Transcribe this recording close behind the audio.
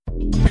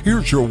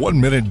Here's your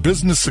 1-minute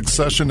business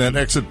succession and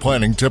exit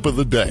planning tip of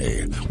the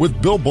day with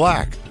Bill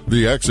Black,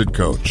 the Exit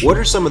Coach. What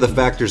are some of the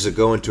factors that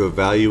go into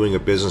evaluating a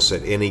business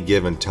at any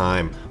given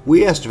time?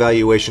 We asked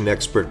valuation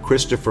expert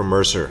Christopher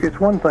Mercer.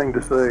 It's one thing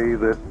to say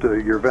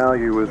that your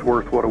value is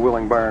worth what a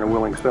willing buyer and a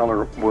willing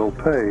seller will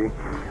pay,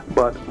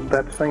 but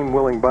that same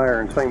willing buyer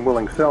and same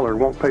willing seller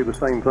won't pay the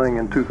same thing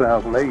in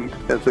 2008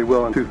 as they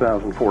will in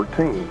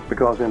 2014,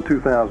 because in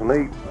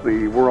 2008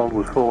 the world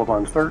was full of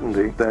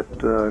uncertainty that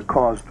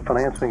caused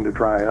financing to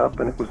dry up,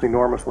 and it was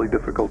enormously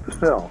difficult to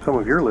sell. Some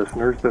of your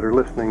listeners that are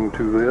listening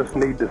to this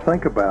need to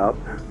think about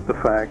the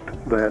fact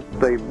that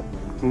they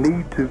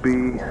need to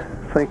be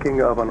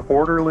thinking of an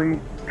orderly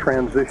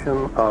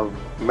transition of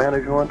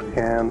management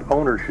and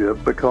ownership,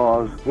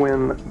 because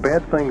when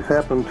bad things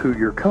happen to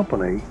your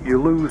company, you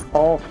lose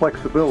all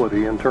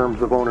flexibility in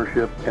terms of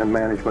ownership and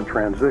management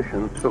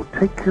transition. So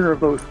take care of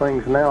those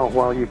things now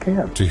while you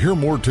can. To hear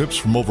more tips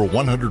from over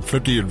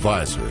 150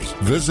 advisors,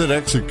 visit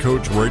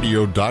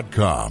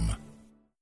ExitCoachRadio.com.